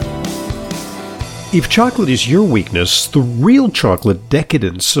If chocolate is your weakness, the real chocolate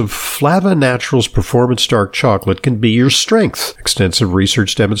decadence of Flava Naturals Performance Dark Chocolate can be your strength. Extensive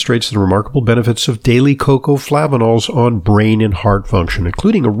research demonstrates the remarkable benefits of daily cocoa flavanols on brain and heart function,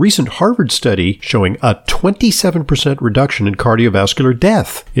 including a recent Harvard study showing a 27% reduction in cardiovascular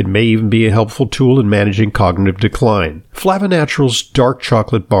death. It may even be a helpful tool in managing cognitive decline. Flava Naturals dark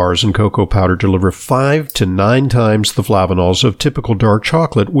chocolate bars and cocoa powder deliver 5 to 9 times the flavanols of typical dark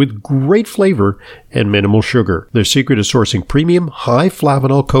chocolate with great flavor and minimal sugar. Their secret is sourcing premium, high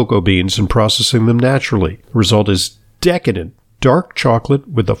flavanol cocoa beans and processing them naturally. The result is decadent dark chocolate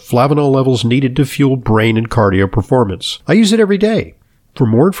with the flavanol levels needed to fuel brain and cardio performance. I use it every day. For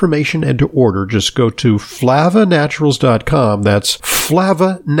more information and to order, just go to flavanaturals.com. That's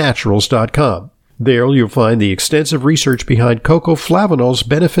flavanaturals.com. There you'll find the extensive research behind cocoa flavanol's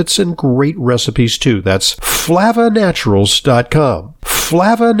benefits and great recipes too. That's flavanaturals.com.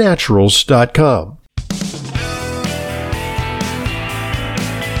 flavanaturals.com.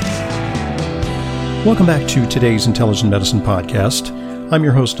 Welcome back to today's Intelligent Medicine Podcast. I'm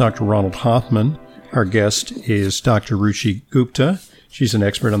your host, Dr. Ronald Hoffman. Our guest is Dr. Ruchi Gupta. She's an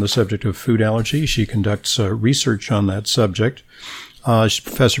expert on the subject of food allergy. She conducts research on that subject. She's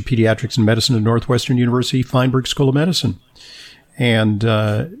Professor of Pediatrics and Medicine at Northwestern University Feinberg School of Medicine. And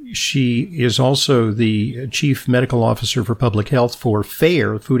she is also the Chief Medical Officer for Public Health for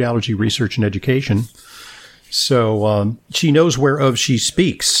FAIR, Food Allergy Research and Education. So she knows whereof she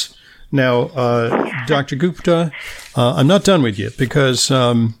speaks. Now, Dr. Gupta, I'm not done with you because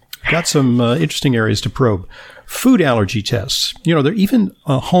got some interesting areas to probe. Food allergy tests. You know, there are even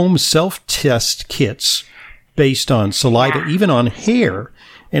home self-test kits based on saliva, even on hair.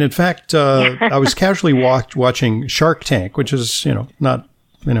 And in fact, I was casually watching Shark Tank, which is, not,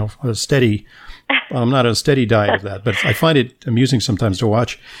 a steady, I'm not a steady diet of that, but I find it amusing sometimes to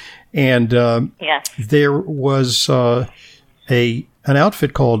watch. And there was an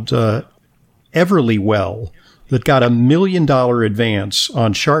outfit called Everlywell that got $1 million advance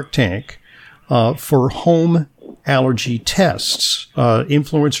on Shark Tank for home allergy tests.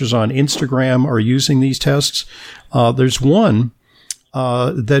 Influencers on Instagram are using these tests. There's one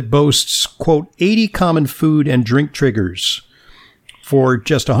that boasts, quote, 80 common food and drink triggers for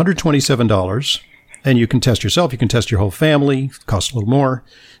just $127. And you can test yourself. You can test your whole family. It costs a little more.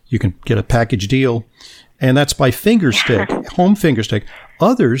 You can get a package deal. And that's by fingerstick, home fingerstick.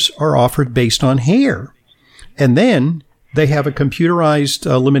 Others are offered based on hair. And then they have a computerized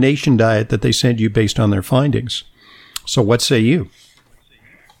elimination diet that they send you based on their findings. So what say you?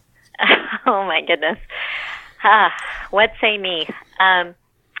 Oh, my goodness. What say me? I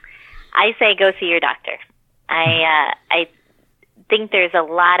say go see your doctor. I think there's a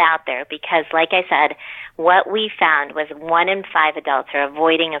lot out there because, like I said, what we found was 1 in 5 adults are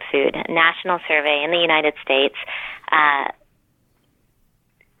avoiding a food. A national survey in the United States,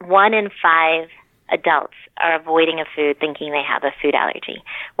 1 in 5 adults are avoiding a food thinking they have a food allergy.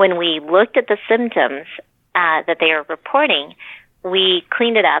 When we looked at the symptoms that they are reporting, we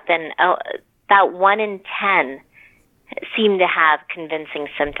cleaned it up, and about 1 in 10 seem to have convincing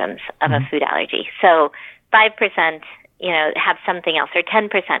symptoms of a food allergy. So 5%, have something else, or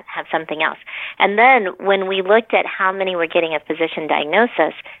 10% have something else. And then when we looked at how many were getting a physician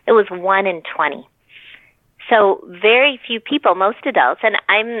diagnosis, it was 1 in 20. So very few people, most adults, and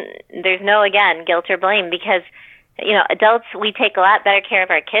there's no, again, guilt or blame because, adults, we take a lot better care of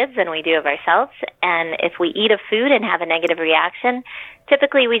our kids than we do of ourselves. And if we eat a food and have a negative reaction,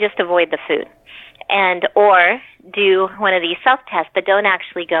 typically we just avoid the food or do one of these self-tests, but don't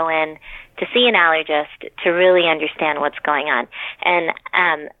actually go in to see an allergist to really understand what's going on. And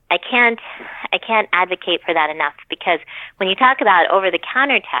I can't advocate for that enough because when you talk about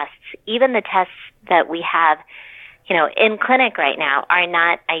over-the-counter tests, even the tests that we have, in clinic right now are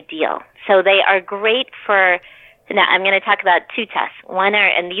not ideal. So they are great for. Now I'm going to talk about 2 tests.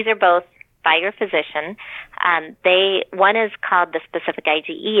 And these are both by your physician. One is called the specific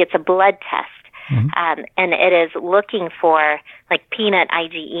IgE. It's a blood test. And it is looking for like peanut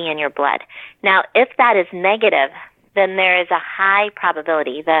IgE in your blood. Now, if that is negative, then there is a high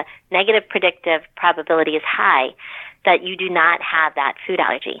probability, the negative predictive probability is high, that you do not have that food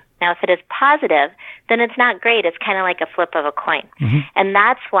allergy. Now, if it is positive, then it's not great. It's kind of like a flip of a coin. And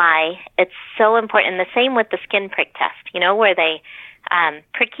that's why it's so important. And the same with the skin prick test, where they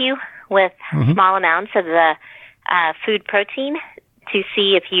prick you with small amounts of the food protein to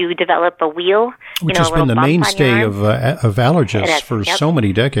see if you develop a wheal. Which has been the mainstay of allergists for so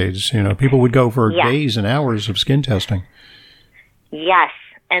many decades. People would go for days and hours of skin testing. Yes.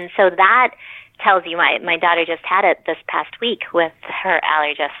 And so that tells you. My daughter just had it this past week with her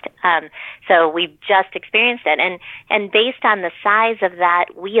allergist. So we've just experienced it. And based on the size of that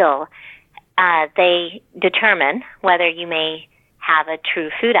wheel, they determine whether you may have a true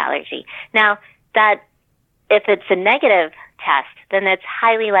food allergy. Now, that if it's a negative test, then it's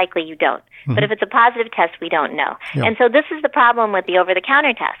highly likely you don't. Mm-hmm. But if it's a positive test, we don't know. Yeah. And so this is the problem with the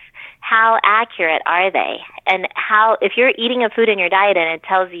over-the-counter tests. How accurate are they? And how, if you're eating a food in your diet and it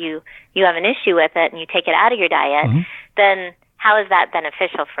tells you you have an issue with it and you take it out of your diet, mm-hmm. then how is that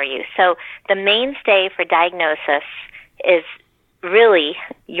beneficial for you? So the mainstay for diagnosis is really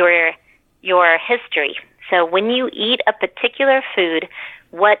your history. So when you eat a particular food,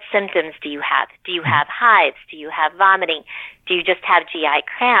 what symptoms do you have? Do you have hives? Do you have vomiting? Do you just have GI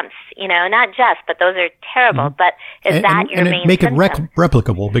cramps? Not just, but those are terrible. Mm-hmm. But is that your main symptom? Make it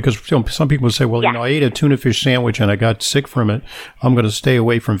replicable, because some people say, well, I ate a tuna fish sandwich and I got sick from it. I'm going to stay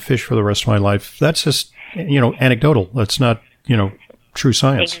away from fish for the rest of my life. That's just, anecdotal. That's not, true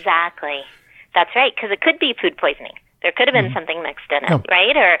science. Exactly. That's right, because it could be food poisoning. There could have been mm-hmm. something mixed in it,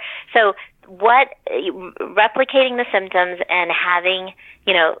 right? Or so replicating the symptoms and having,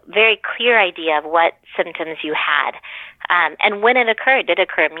 very clear idea of what symptoms you had. And when it occurred. Did it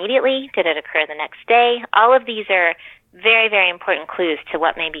occur immediately? Did it occur the next day? All of these are very, very important clues to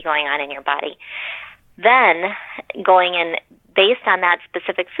what may be going on in your body. Then going in based on that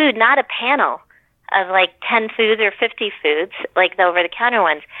specific food, not a panel of like 10 foods or 50 foods like the over-the-counter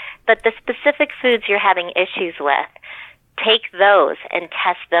ones, but the specific foods you're having issues with. Take those and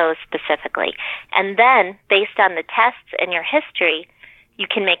test those specifically. And then, based on the tests and your history, you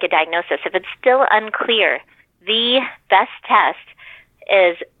can make a diagnosis. If it's still unclear, the best test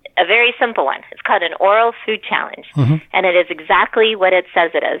is a very simple one. It's called an oral food challenge. Mm-hmm. And it is exactly what it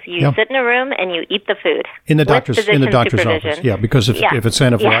says it is. You sit in a room and you eat the food. In the doctor's office. Yeah, because if it's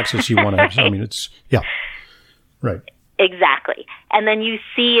anaphylaxis, you want to have, right. Right. Exactly. And then you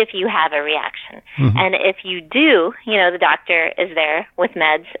see if you have a reaction. Mm-hmm. And if you do, the doctor is there with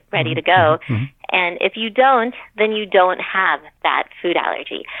meds ready mm-hmm. to go. Mm-hmm. And if you don't, then you don't have that food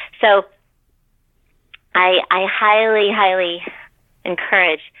allergy. So I highly, highly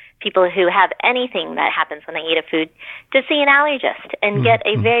encourage people who have anything that happens when they eat a food to see an allergist and mm-hmm. get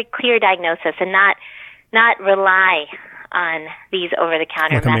a very clear diagnosis and not rely on these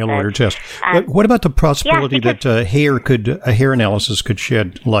over-the-counter methods. Like a mail order test. What about the possibility that a hair analysis could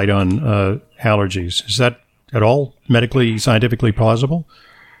shed light on allergies? Is that at all medically, scientifically plausible?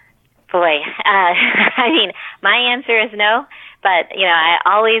 Boy, my answer is no. But, I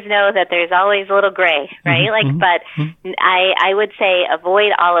always know that there's always a little gray, right? Mm-hmm, but mm-hmm. I would say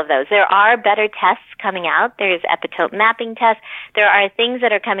avoid all of those. There are better tests coming out. There's epitope mapping tests. There are things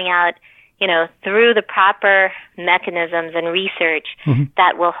that are coming out through the proper mechanisms and research mm-hmm.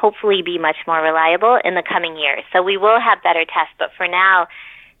 that will hopefully be much more reliable in the coming years. So we will have better tests, but for now,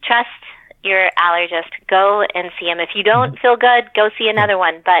 trust your allergist. Go and see him. If you don't mm-hmm. feel good, go see another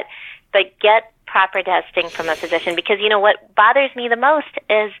one, but get proper testing from a physician, because what bothers me the most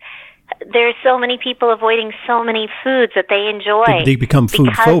is there's so many people avoiding so many foods that they enjoy. They become food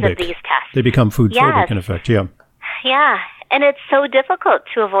phobic. Of these tests. They become food phobic, in effect, yeah. Yeah. And it's so difficult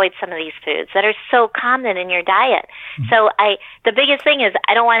to avoid some of these foods that are so common in your diet. Mm-hmm. So the biggest thing is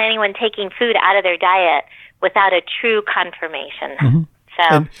I don't want anyone taking food out of their diet without a true confirmation. Mm-hmm.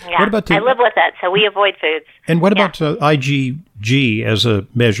 So, what about I live with it, so we avoid foods. And what about IgG as a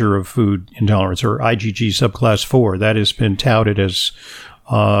measure of food intolerance, or IgG subclass 4? That has been touted as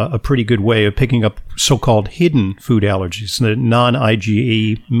a pretty good way of picking up so-called hidden food allergies, the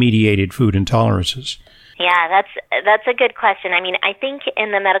non-IgE mediated food intolerances. Yeah, that's a good question. I think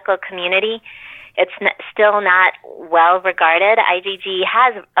in the medical community, it's still not well regarded. IgG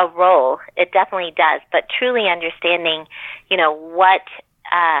has a role; it definitely does. But truly understanding,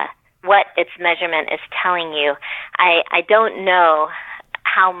 what its measurement is telling you, I don't know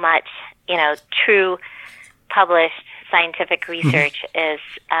how much true published scientific research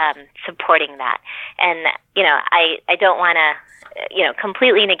mm-hmm. is supporting that. And I don't want to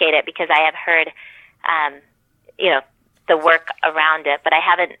completely negate it, because I have heard the work around it, but I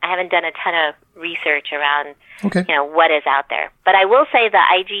haven't done a ton of research around what is out there. But I will say the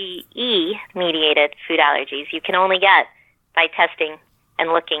IgE mediated food allergies you can only get by testing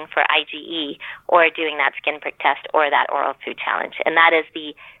and looking for IgE, or doing that skin prick test or that oral food challenge. And that is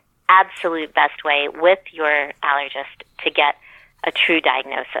the absolute best way with your allergist to get a true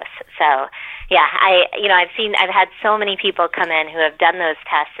diagnosis. So, yeah, I've had so many people come in who have done those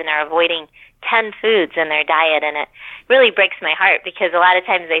tests and are avoiding 10 foods in their diet, and it really breaks my heart, because a lot of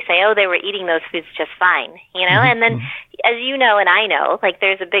times they say, they were eating those foods just fine, mm-hmm. and then, as you know and I know,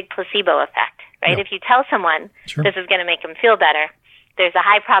 there's a big placebo effect, right? Yeah. If you tell someone Sure. this is going to make them feel better, there's a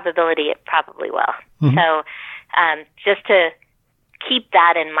high probability it probably will. Mm-hmm. So just to keep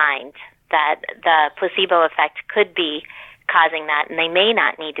that in mind, that the placebo effect could be causing that, and they may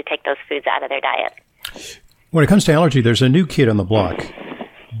not need to take those foods out of their diet. When it comes to allergy, there's a new kid on the block.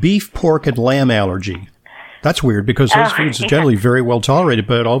 Beef, pork, and lamb allergy. That's weird because those foods are generally very well tolerated,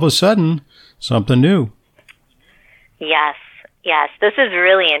 but all of a sudden, something new. Yes. This is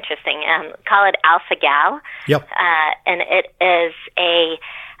really interesting. Call it alpha-gal. Yep. And it is a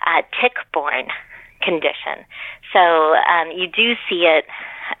tick-borne condition. So you do see it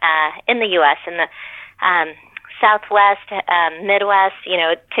in the U.S., in the Southwest, Midwest,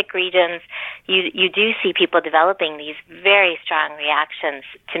 tick regions. You do see people developing these very strong reactions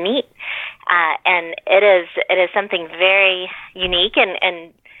to meat, and it is something very unique.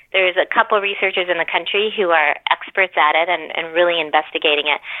 And there's a couple of researchers in the country who are experts at it and really investigating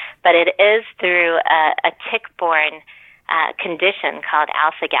it. But it is through a tick-borne condition called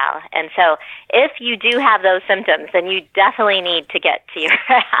alpha-gal. And so if you do have those symptoms, then you definitely need to get to your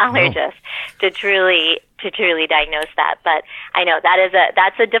allergist to truly diagnose that. But I know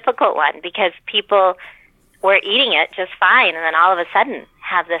that's a difficult one because people were eating it just fine and then all of a sudden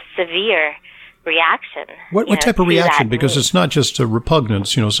have this severe reaction. What type of reaction? Because it's not just a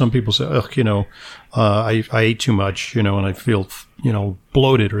repugnance. Some people say, I ate too much, and I feel,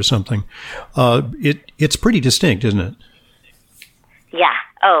 bloated or something. It's pretty distinct, isn't it? Yeah.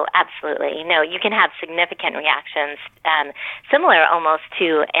 Oh, absolutely. No, you can have significant reactions, similar almost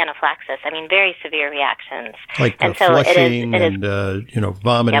to anaphylaxis. I mean, very severe reactions. Like and so flushing and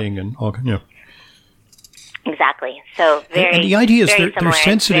vomiting and all. Exactly. So and the idea is they're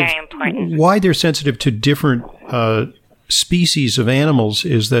sensitive. Very important. Why they're sensitive to different species of animals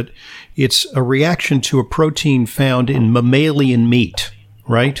is that it's a reaction to a protein found in mammalian meat,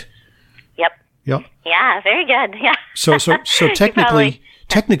 right? Yep. Yeah, very good. Yeah. So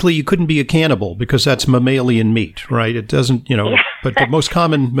technically you couldn't be a cannibal because that's mammalian meat, right? It doesn't, but the most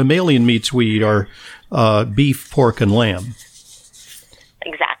common mammalian meats we eat are beef, pork, and lamb.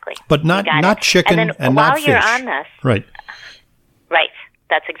 Exactly. But not chicken and not fish. While you're on this. Right. Right.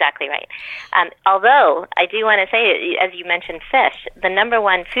 That's exactly right. Although I do want to say, as you mentioned fish, the number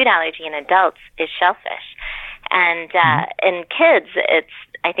one food allergy in adults is shellfish. And in kids, it's,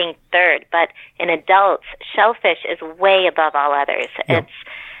 I think, third. But in adults, shellfish is way above all others. Yeah.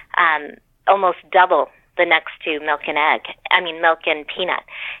 It's almost double the next to milk and peanut.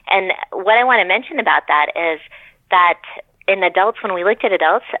 And what I want to mention about that is that in adults, when we looked at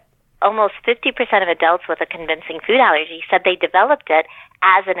adults, almost 50% of adults with a convincing food allergy said they developed it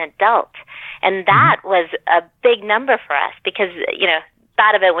as an adult. And that was a big number for us because,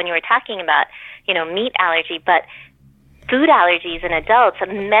 thought of it when you were talking about, meat allergy, but food allergies in adults,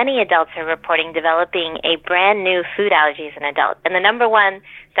 many adults are reporting developing a brand new food allergy as an adult. And the number one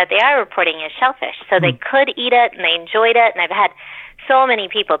that they are reporting is shellfish. So they could eat it and they enjoyed it. And I've had so many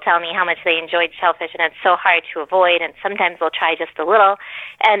people tell me how much they enjoyed shellfish, and it's so hard to avoid, and sometimes they'll try just a little.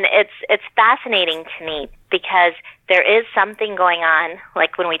 And it's fascinating to me because there is something going on,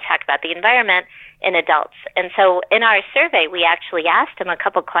 like when we talk about the environment, in adults. And so in our survey, we actually asked them a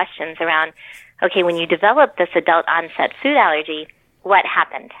couple questions around, okay, when you developed this adult onset food allergy, what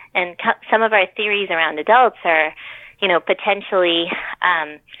happened? And some of our theories around adults are, potentially,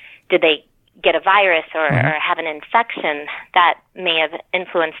 did they get a virus or have an infection that may have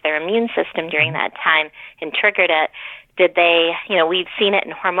influenced their immune system during that time and triggered it? Did they, we've seen it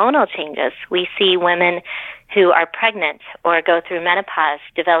in hormonal changes. We see women who are pregnant or go through menopause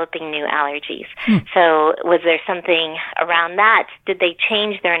developing new allergies. So was there something around that? Did they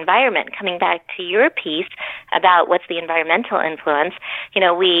change their environment? Coming back to your piece about what's the environmental influence,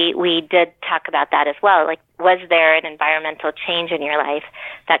 we did talk about that as well. Like, was there an environmental change in your life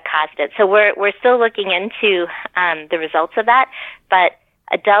that caused it? So we're still looking into the results of that, but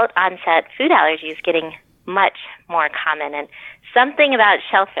adult onset food allergy is getting much more common, and something about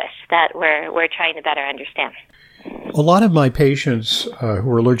shellfish that we're trying to better understand. A lot of my patients who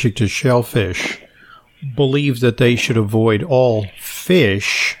are allergic to shellfish believe that they should avoid all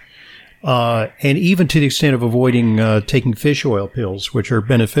fish, and even to the extent of avoiding taking fish oil pills, which are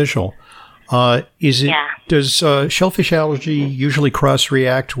beneficial. Does shellfish allergy usually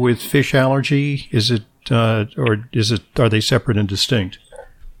cross-react with fish allergy? Are they separate and distinct?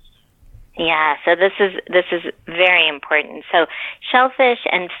 Yeah, so this is very important. So shellfish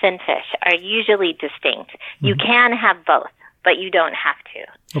and finfish are usually distinct. You can have both, but you don't have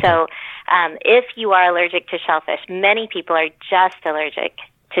to. Okay. So if you are allergic to shellfish, many people are just allergic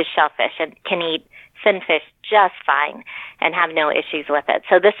to shellfish and can eat finfish just fine and have no issues with it.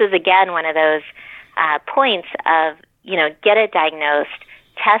 So this is, again, one of those points of, get it diagnosed,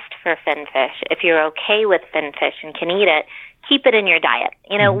 test for finfish. If you're okay with finfish and can eat it, keep it in your diet.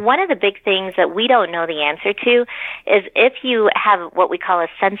 One of the big things that we don't know the answer to is if you have what we call a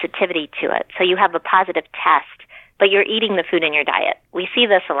sensitivity to it. So you have a positive test, but you're eating the food in your diet. We see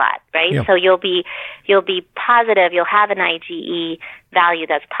this a lot, right? Yeah. So you'll be positive, you'll have an IgE value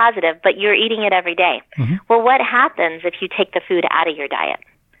that's positive, but you're eating it every day. Mm-hmm. Well, what happens if you take the food out of your diet?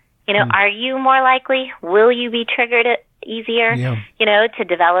 Are you more likely? Will you be triggered easier, to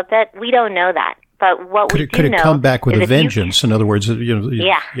develop it? We don't know that. But what could we it, do could it know come back with is a vengeance? In other words,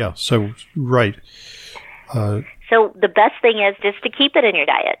 Yeah. So, right. So the best thing is just to keep it in your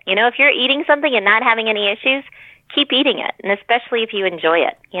diet. If you're eating something and not having any issues, keep eating it, and especially if you enjoy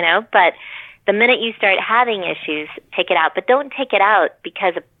it, But the minute you start having issues, take it out. But don't take it out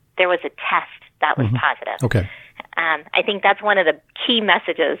because there was a test that was positive. Okay. I think that's one of the key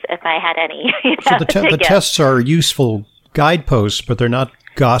messages, if I had any. So the tests are useful guideposts, but they're not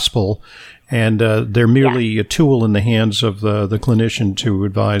gospel, and they're merely a tool in the hands of the clinician to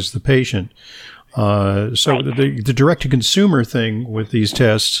advise the patient. The direct-to-consumer thing with these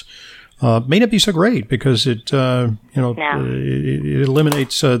tests may not be so great because it it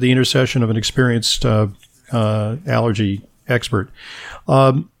eliminates the intercession of an experienced allergy expert.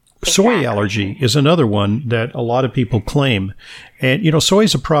 Soy allergy is another one that a lot of people claim. And, soy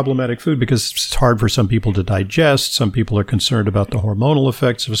is a problematic food because it's hard for some people to digest. Some people are concerned about the hormonal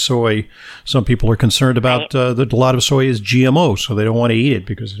effects of soy. Some people are concerned about that a lot of soy is GMO, so they don't want to eat it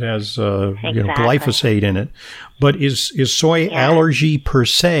because it has glyphosate in it. But is soy allergy per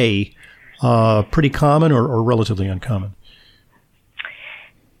se pretty common or relatively uncommon?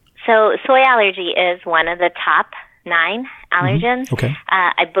 So soy allergy is one of the top 9 allergens. Mm-hmm. Okay.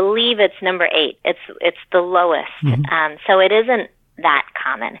 I believe it's number 8. It's the lowest. Mm-hmm. So it isn't that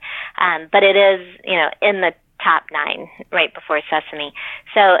common. But it is, in the top 9 right before sesame.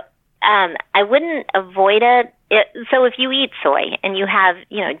 So I wouldn't avoid it. So if you eat soy and you have,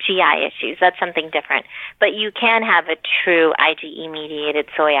 GI issues, that's something different. But you can have a true IgE-mediated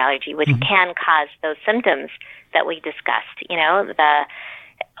soy allergy, which can cause those symptoms that we discussed, the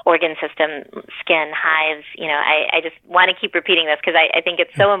organ system, skin, hives. I just want to keep repeating this because I think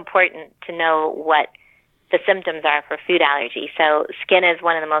it's so important to know what the symptoms are for food allergy. So skin is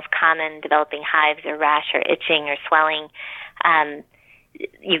one of the most common developing hives or rash or itching or swelling.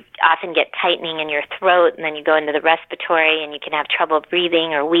 You often get tightening in your throat, and then you go into the respiratory, and you can have trouble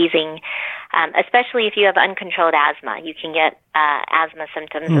breathing or wheezing, especially if you have uncontrolled asthma. You can get asthma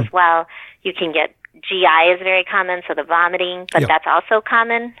symptoms as well. You can get GI is very common, so the vomiting, but that's also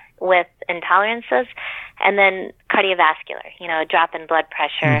common with intolerances. And then cardiovascular, a drop in blood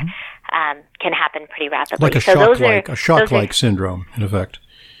pressure can happen pretty rapidly. Like a shock-like syndrome, in effect.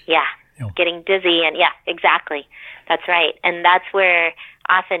 Yeah, getting dizzy, and exactly. That's right. And that's where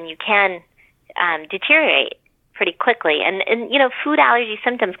often you can deteriorate pretty quickly. And food allergy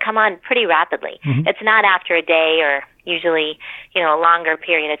symptoms come on pretty rapidly. It's not after a day or usually, a longer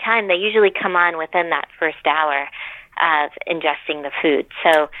period of time. They usually come on within that first hour of ingesting the food.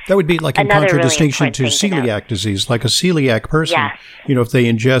 So that would be like in contradistinction to celiac disease. Like a celiac person, if they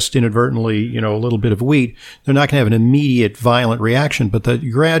ingest inadvertently, a little bit of wheat, they're not going to have an immediate violent reaction, but that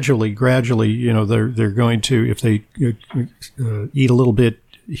gradually, they're going to, if they eat a little bit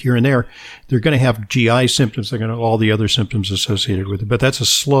here and there, they're going to have GI symptoms. They're going to have all the other symptoms associated with it. But that's a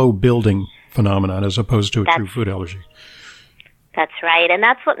slow building phenomenon as opposed to a true food allergy. That's right. And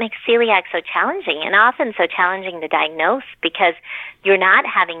that's what makes celiac so challenging and often so challenging to diagnose because you're not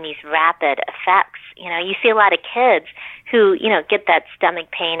having these rapid effects. You see a lot of kids who, get that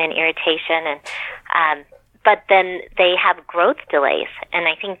stomach pain and irritation and, but then they have growth delays. And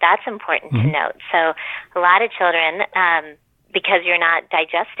I think that's important to note. So a lot of children, because you're not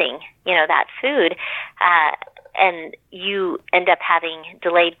digesting, that food, and you end up having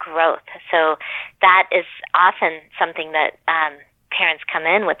delayed growth. So that is often something that parents come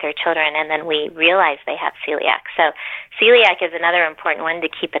in with their children, and then we realize they have celiac. So celiac is another important one to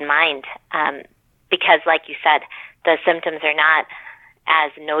keep in mind because, like you said, the symptoms are not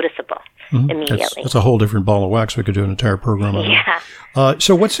as noticeable immediately. That's a whole different ball of wax. We could do an entire program on that.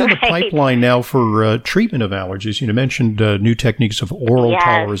 So what's in the pipeline now for treatment of allergies? You mentioned new techniques of oral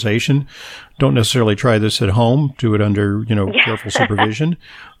tolerization. Don't necessarily try this at home. Do it under, careful supervision.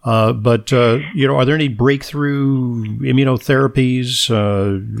 But are there any breakthrough immunotherapies,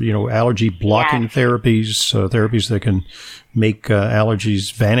 allergy blocking therapies, therapies that can make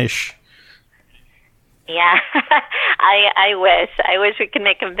allergies vanish? Yeah, I wish. I wish we could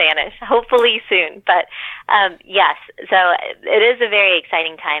make them vanish. Hopefully soon. But yes, so it is a very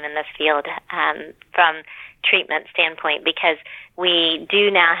exciting time in this field from treatment standpoint, because we do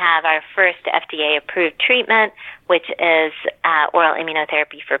now have our first FDA-approved treatment, which is oral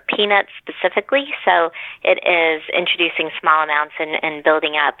immunotherapy for peanuts specifically. So it is introducing small amounts and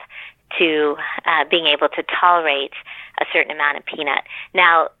building up to being able to tolerate a certain amount of peanut.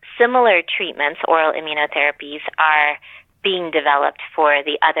 Now, similar treatments, oral immunotherapies, are being developed for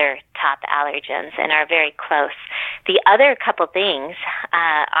the other top allergens and are very close. The other couple things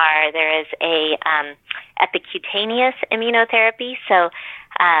are there is a epicutaneous immunotherapy. So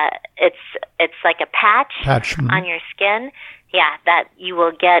it's like a patch on your skin. Yeah, that you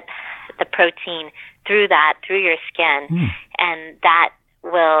will get the protein through your skin, and that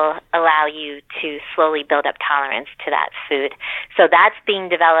will allow you to slowly build up tolerance to that food. So that's being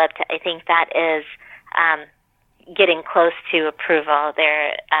developed. I think that is getting close to approval.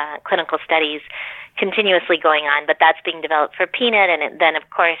 There are clinical studies continuously going on, but that's being developed for peanut. And then, of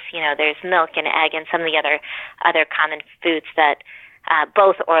course, there's milk and egg and some of the other common foods that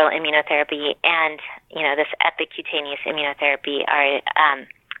both oral immunotherapy and this epicutaneous immunotherapy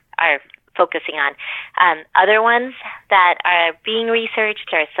are focusing on. Other ones that are being researched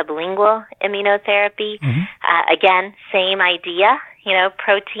are sublingual immunotherapy. Again, same idea,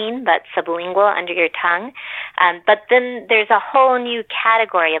 protein, but sublingual under your tongue. But then there's a whole new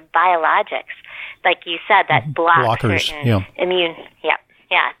category of biologics, like you said, that block certain immune,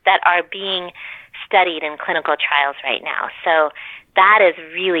 that are being studied in clinical trials right now. So that is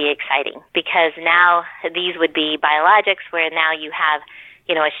really exciting, because now these would be biologics where now you have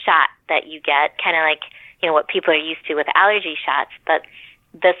a shot that you get, kind of like, what people are used to with allergy shots, but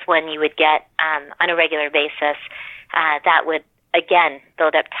this one you would get on a regular basis that would, again,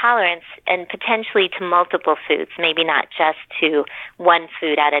 build up tolerance and potentially to multiple foods, maybe not just to one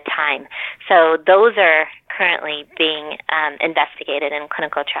food at a time. So those are currently being investigated in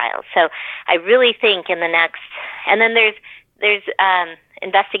clinical trials. So I really think in the next, and then there's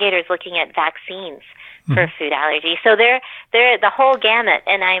investigators looking at vaccines for food allergy. So they're the whole gamut,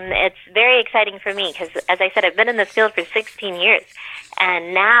 and it's very exciting for me because, as I said, I've been in this field for 16 years,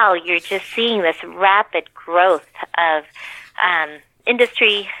 and now you're just seeing this rapid growth of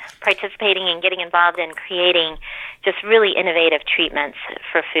industry participating and getting involved in creating just really innovative treatments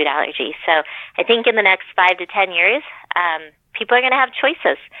for food allergy. So I think in the next 5 to 10 years, people are going to have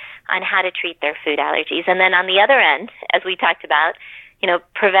choices on how to treat their food allergies. And then on the other end, as we talked about,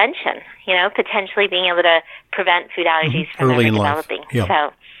 prevention, potentially being able to prevent food allergies from ever developing.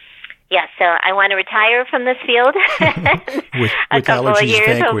 So, so I want to retire from this field with a couple of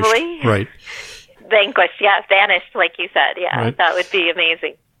years, vanquished. Hopefully. Right. Vanquished, vanished, like you said. Yeah, That would be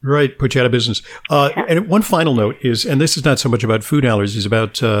amazing. Right, put you out of business. And one final note is, and this is not so much about food allergies,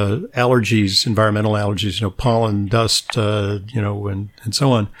 about allergies, environmental allergies, pollen, dust, and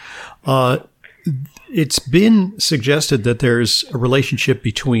so on. It's been suggested that there's a relationship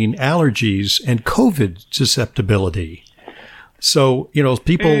between allergies and COVID susceptibility. So,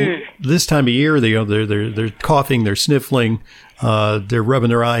 people this time of year, they're coughing, they're sniffling, they're rubbing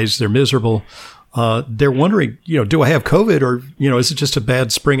their eyes, they're miserable. They're wondering, do I have COVID, or, is it just a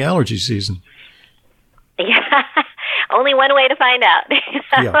bad spring allergy season? Yeah, only one way to find out.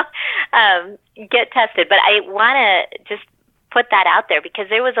 Get tested. But I want to just put that out there because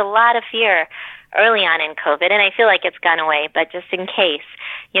there was a lot of fear early on in COVID, and I feel like it's gone away, but just in case,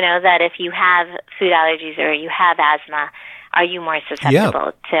 that if you have food allergies or you have asthma, are you more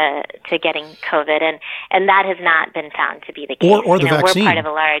susceptible to getting COVID? And that has not been found to be the case. Or the vaccine. We're part of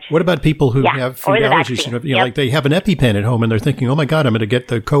a large... What about people who have food allergies? Like they have an EpiPen at home and they're thinking, oh my God, I'm going to get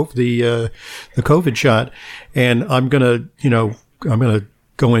the COVID shot, and I'm going to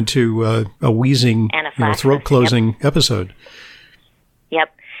go into a wheezing, throat closing episode.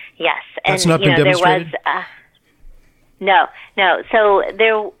 Yep. Yes. That's not been demonstrated? No. So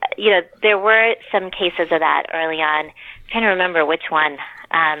there were some cases of that early on. I'm trying to remember which one.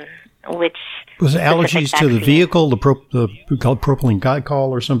 Which was it allergies to the vehicle, the propylene glycol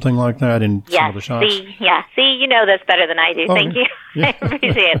or something like that in some of the shots? See, you know this better than I do. Oh, Thank you. Yeah. I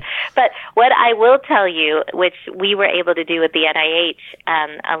appreciate it. But what I will tell you, which we were able to do with the NIH,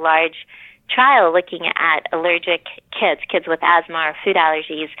 a large trial looking at allergic kids with asthma or food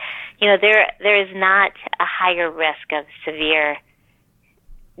allergies, there is not a higher risk of severe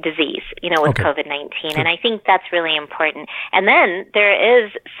disease, with COVID-19. And I think that's really important. And then there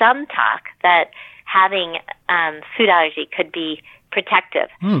is some talk that having food allergy could be protective,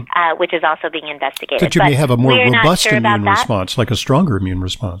 which is also being investigated. That you may have a more robust immune that. response, like a stronger immune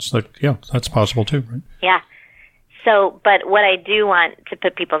response. That's possible too, right? Yeah. So, but what I do want to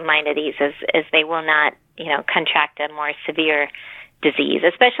put people's mind at ease is they will not, contract a more severe disease,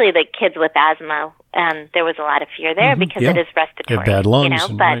 especially the kids with asthma. There was a lot of fear there because it is respiratory. They have bad lungs.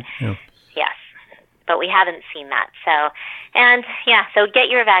 Yes, but we haven't seen that. So get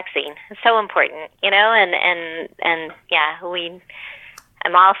your vaccine. It's so important,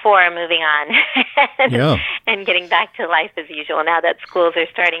 I'm all for moving on and getting back to life as usual now that schools are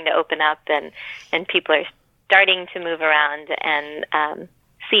starting to open up and people are starting to move around and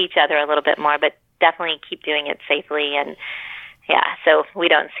see each other a little bit more, but definitely keep doing it safely. And so we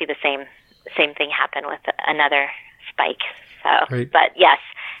don't see the same thing happen with another spike. So, Great. But yes,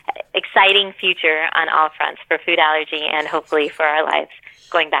 exciting future on all fronts for food allergy and hopefully for our lives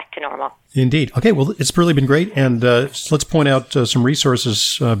going back to normal. Indeed. Okay, well, it's really been great. And let's point out some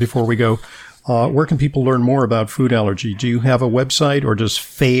resources before we go. Where can people learn more about food allergy? Do you have a website, or does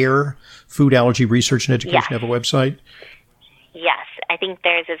FAIR, Food Allergy Research and Education, have a website? Yes. I think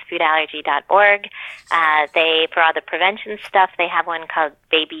theirs is foodallergy.org. For all the prevention stuff, they have one called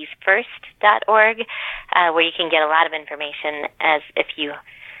babiesfirst.org, where you can get a lot of information as if you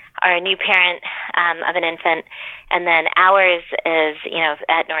are a new parent of an infant. And then ours is,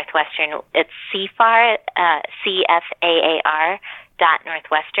 at Northwestern, it's CFAR,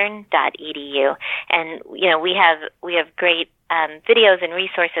 CFAAR.northwestern.edu. And, we have great videos and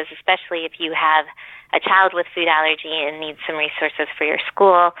resources, especially if you have a child with food allergy and needs some resources for your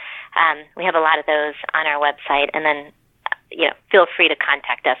school. We have a lot of those on our website. And then, feel free to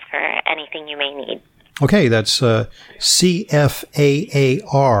contact us for anything you may need. Okay, that's CFAAR,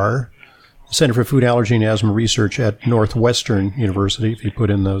 Center for Food Allergy and Asthma Research at Northwestern University. If you put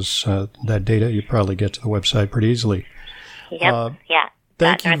in that data, you probably get to the website pretty easily. Yep,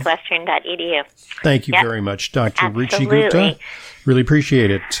 northwestern.edu. Thank you very much, Dr. Ruchi Gupta. Really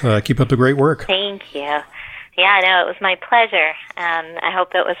appreciate it. Keep up the great work. Thank you. Yeah, no, it was my pleasure. I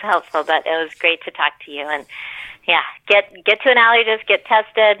hope it was helpful, but it was great to talk to you. And get to an allergist, get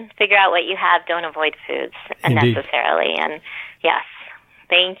tested, figure out what you have. Don't avoid foods unnecessarily. And yes,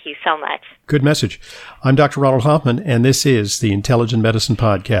 thank you so much. Good message. I'm Dr. Ronald Hoffman, and this is the Intelligent Medicine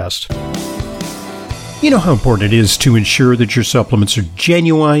Podcast. You know how important it is to ensure that your supplements are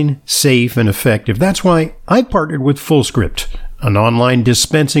genuine, safe, and effective. That's why I partnered with FullScript, an online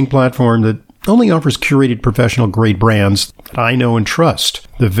dispensing platform that only offers curated professional-grade brands that I know and trust.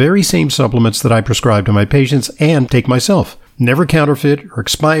 The very same supplements that I prescribe to my patients and take myself. Never counterfeit or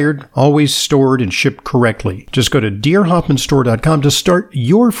expired, always stored and shipped correctly. Just go to drhoffmanstore.com to start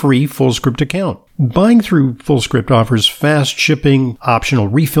your free FullScript account. Buying through FullScript offers fast shipping, optional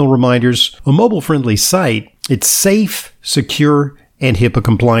refill reminders, a mobile-friendly site. It's safe, secure, and HIPAA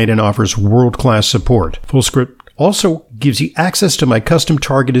compliant and offers world-class support. FullScript also gives you access to my custom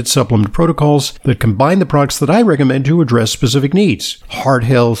targeted supplement protocols that combine the products that I recommend to address specific needs: heart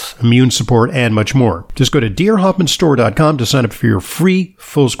health, immune support, and much more. Just go to drhoffmanstore.com to sign up for your free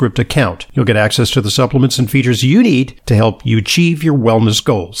FullScript account. You'll get access to the supplements and features you need to help you achieve your wellness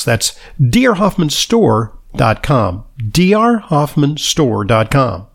goals. That's drhoffmanstore.com. drhoffmanstore.com.